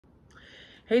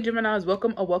Hey Geminis,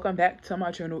 welcome or welcome back to my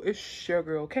channel. It's your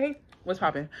girl, okay? What's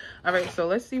poppin'? All right, so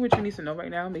let's see what you need to know right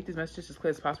now. Make these messages as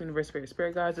clear as possible. Universe,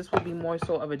 spirit guides. This will be more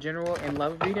so of a general and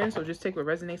love reading, so just take what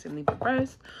resonates and leave the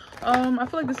rest. I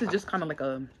feel like this is just kind of like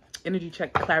a energy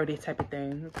check, clarity type of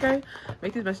thing, okay?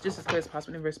 Make these messages as clear as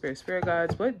possible. Universe, spirit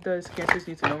guides. What does Cancers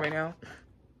need to know right now?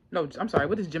 No, I'm sorry.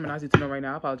 What does Geminis need to know right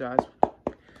now? I apologize.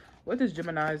 What does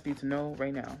Geminis need to know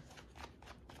right now?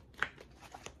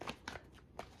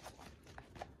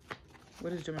 What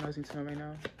does Gemini need to know right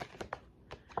now?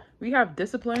 We have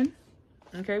discipline.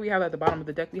 Okay, we have at the bottom of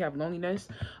the deck, we have loneliness.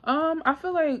 I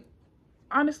feel like,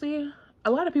 honestly, a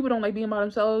lot of people don't like being by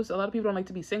themselves. A lot of people don't like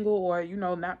to be single or, you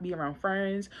know, not be around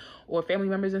friends or family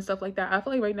members and stuff like that. I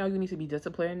feel like right now you need to be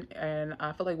disciplined. And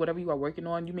I feel like whatever you are working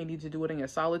on, you may need to do it in your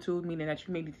solitude, meaning that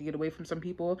you may need to get away from some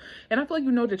people. And I feel like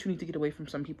you know that you need to get away from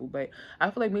some people, but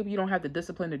I feel like maybe you don't have the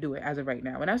discipline to do it as of right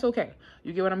now. And that's okay.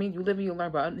 You get what I mean? You live and you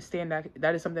learn, but understand that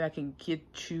that is something that can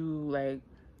get you, like,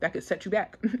 that could set you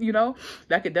back, you know?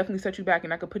 That could definitely set you back,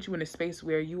 and that could put you in a space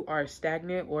where you are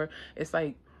stagnant, or it's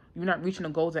like you're not reaching the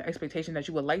goals and expectations that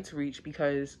you would like to reach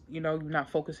because, you know, you're not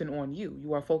focusing on you.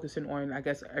 You are focusing on, I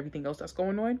guess, everything else that's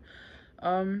going on.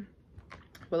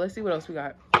 But let's see what else we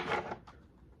got.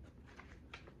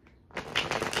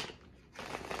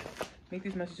 Make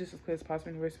these messages as clear as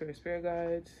possible. Universe, spirit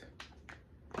guides.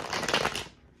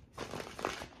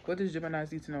 What does Gemini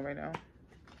need to know right now?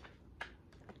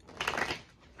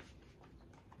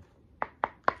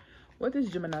 What does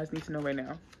Gemini need to know right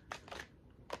now?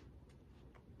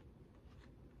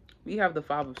 We have the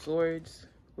Five of Swords.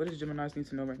 What does Gemini need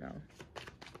to know right now?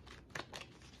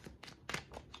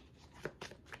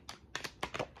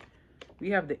 We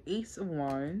have the Ace of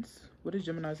Wands. What does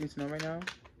Gemini need to know right now?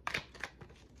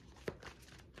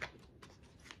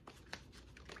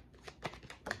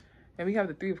 And we have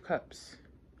the Three of Cups.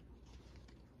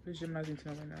 What does Gemini need to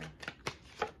know right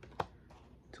now?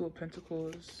 Two of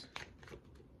Pentacles.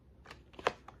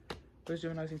 What does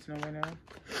Gemini need to know right now?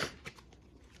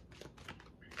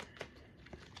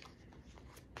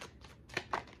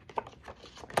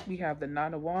 We have the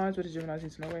Nine of Wands. What does Gemini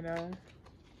need to know right now?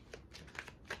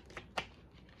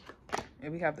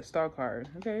 And we have the Star card,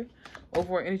 okay?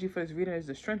 Overall energy for this reading is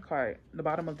the Strength card. The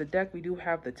bottom of the deck, we do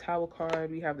have the Tower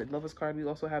card. We have the Lovers card. We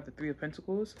also have the Three of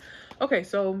Pentacles. Okay,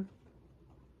 so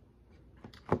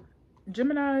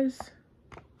Geminis,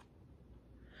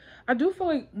 I do feel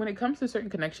like when it comes to certain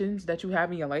connections that you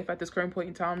have in your life at this current point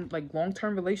in time, like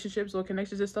long-term relationships or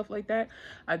connections and stuff like that,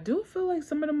 I do feel like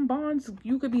some of them bonds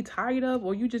you could be tired of,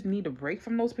 or you just need a break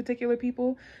from those particular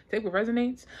people. Take what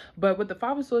resonates. But with the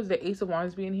Five of Swords, the Ace of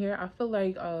Wands being here, I feel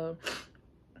like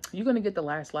you're going to get the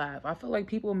last laugh. I feel like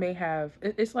people may have,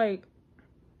 it's like,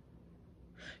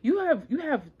 you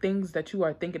have things that you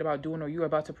are thinking about doing, or you're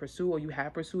about to pursue, or you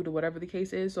have pursued, or whatever the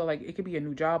case is. So like it could be a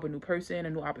new job, a new person,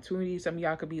 a new opportunity. Some of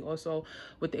y'all could be also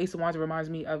with the Ace of Wands. It reminds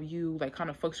me of you like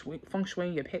kind of feng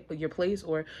shuiing your place,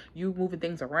 or you moving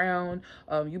things around,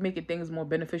 you making things more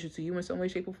beneficial to you in some way,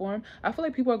 shape, or form. I feel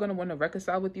like people are going to want to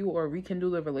reconcile with you or rekindle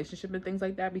the relationship and things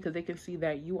like that, because they can see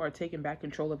that you are taking back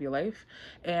control of your life.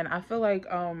 And I feel like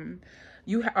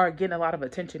you are getting a lot of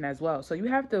attention as well. So you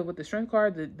have to, with the Strength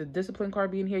card, the Discipline card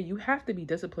being here, you have to be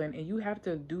disciplined and you have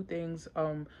to do things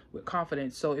with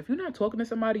confidence. So if you're not talking to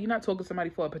somebody, you're not talking to somebody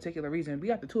for a particular reason. We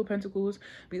got the Two of Pentacles.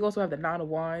 We also have the Nine of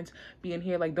Wands being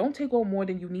here. Like, don't take on more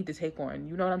than you need to take on.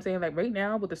 You know what I'm saying? Like right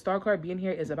now with the Star card being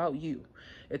here is about you.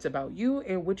 It's about you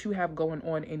and what you have going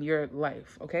on in your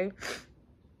life, okay?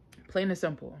 Plain and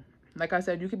simple. Like I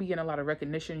said, you could be getting a lot of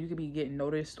recognition. You could be getting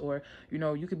noticed, or, you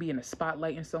know, you could be in a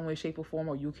spotlight in some way, shape, or form,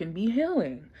 or you can be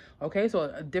healing. Okay,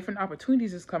 so different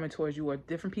opportunities is coming towards you, or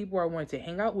different people are wanting to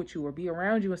hang out with you or be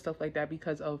around you and stuff like that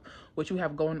because of what you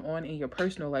have going on in your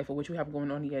personal life or what you have going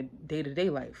on in your day-to-day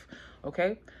life.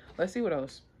 Okay, let's see what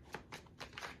else.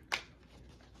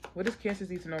 What does Cancers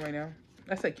need to know right now?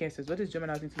 I said Cancers. What does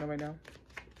Gemini need to know right now?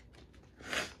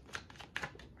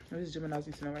 What does Gemini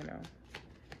need to know right now?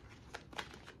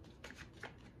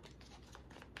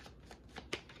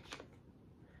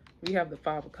 We have the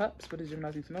Five of Cups. What does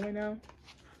Gemini need to know right now?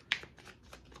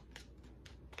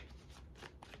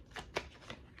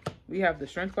 We have the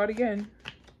Strength card again.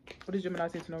 What does Gemini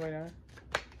need to know right now?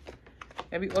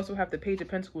 And we also have the Page of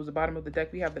Pentacles. The bottom of the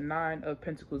deck, we have the Nine of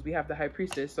Pentacles. We have the High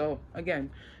Priestess. So again,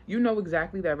 you know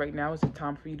exactly that right now is the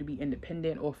time for you to be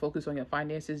independent or focus on your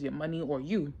finances, your money, or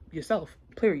yourself,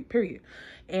 period.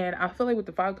 And I feel like with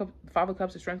the Five of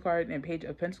Cups, the Strength card, and Page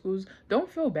of Pentacles,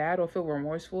 don't feel bad or feel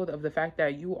remorseful of the fact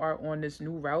that you are on this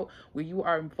new route where you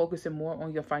are focusing more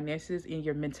on your finances and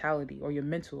your mentality or your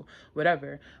mental,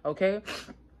 whatever, okay?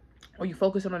 or you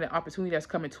focusing on the opportunity that's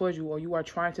coming towards you, or you are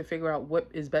trying to figure out what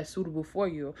is best suitable for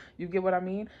you. You get what I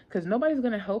mean? Because nobody's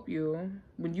going to help you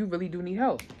when you really do need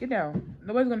help. Get down.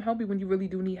 Nobody's going to help you when you really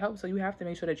do need help. So you have to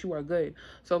make sure that you are good.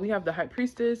 So we have the High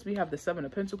Priestess, we have the Seven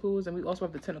of Pentacles, and we also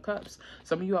have the Ten of Cups.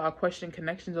 Some of you are questioning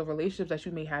connections or relationships that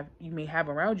you may have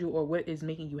around you, or what is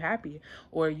making you happy,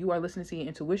 or you are listening to your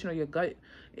intuition or your gut,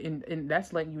 and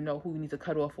that's letting you know who you need to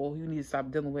cut off or who you need to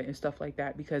stop dealing with and stuff like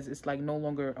that, because it's like no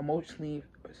longer emotionally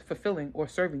fulfilling or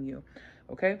serving you.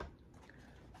 Okay,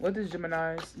 what does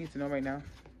Geminis need to know right now?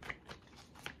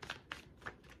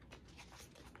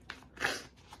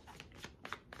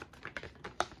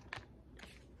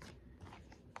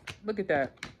 Look at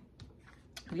that.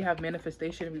 We have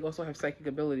manifestation, and we also have psychic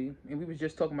ability, and we was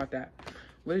just talking about that.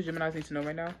 What does Geminis need to know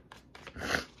right now?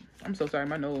 I'm so sorry,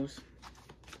 my nose.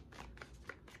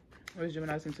 What does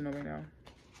Geminis need to know right now?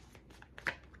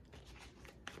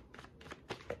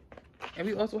 And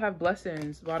we also have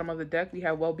blessings. Bottom of the deck, we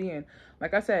have well-being.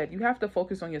 Like I said, you have to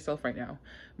focus on yourself right now.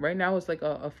 Right now, it's like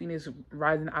a phoenix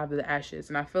rising out of the ashes.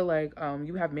 And I feel like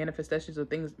you have manifestations that's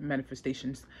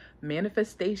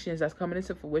coming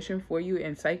into fruition for you.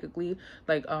 And psychically,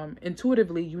 like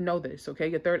intuitively, you know this, okay?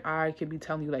 Your third eye can be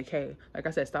telling you like, hey, like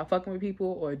I said, stop fucking with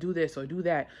people, or do this or do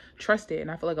that. Trust it. And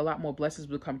I feel like a lot more blessings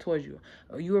will come towards you.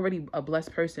 You're already a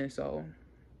blessed person. So,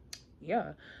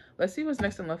 yeah. Let's see what's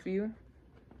next in love for you.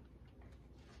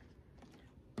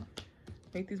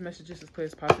 Make these messages as clear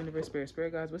as possible. Universe,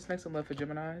 spirit guys. What's next in love for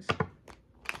Geminis?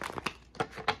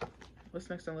 What's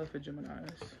next in love for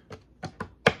Geminis?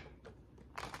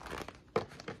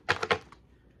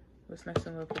 What's next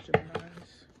in love for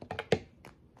Geminis?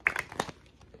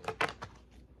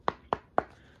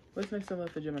 What's next in love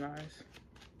for Geminis?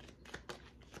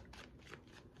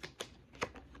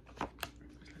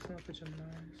 What's next in love for Geminis?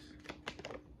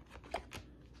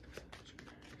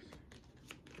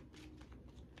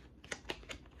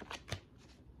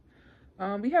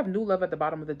 We have new love at the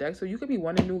bottom of the deck. So you could be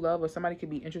wanting new love, or somebody could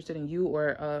be interested in you,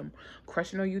 or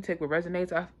crushing on you. Take what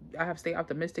resonates. I have stay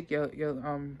optimistic.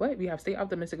 We have stay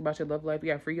optimistic about your love life. We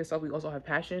have free yourself. We also have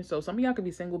passion. So some of y'all could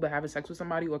be single but having sex with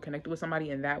somebody or connected with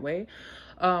somebody in that way.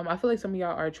 I feel like some of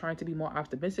y'all are trying to be more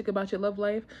optimistic about your love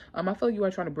life. I feel like you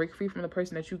are trying to break free from the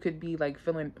person that you could be like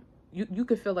feeling. You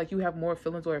could feel like you have more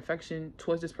feelings or affection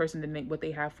towards this person than what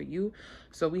they have for you.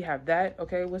 So we have that.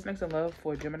 Okay, what's next in love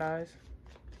for Geminis?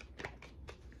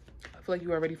 I feel like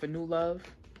you are ready for new love,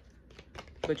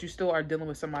 but you still are dealing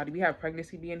with somebody. We have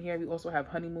pregnancy being here. We also have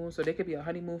honeymoon. So there could be a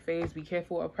honeymoon phase. Be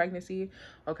careful of pregnancy,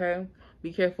 okay?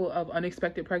 Be careful of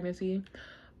unexpected pregnancy.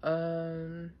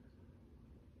 If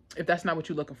that's not what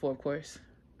you're looking for, of course.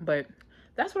 But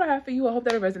that's what I have for you. I hope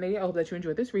that it resonated. I hope that you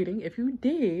enjoyed this reading. If you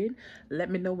did,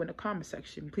 let me know in the comment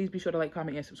section. Please be sure to like,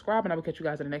 comment, and subscribe, and I will catch you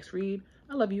guys in the next read.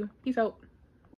 I love you. Peace out.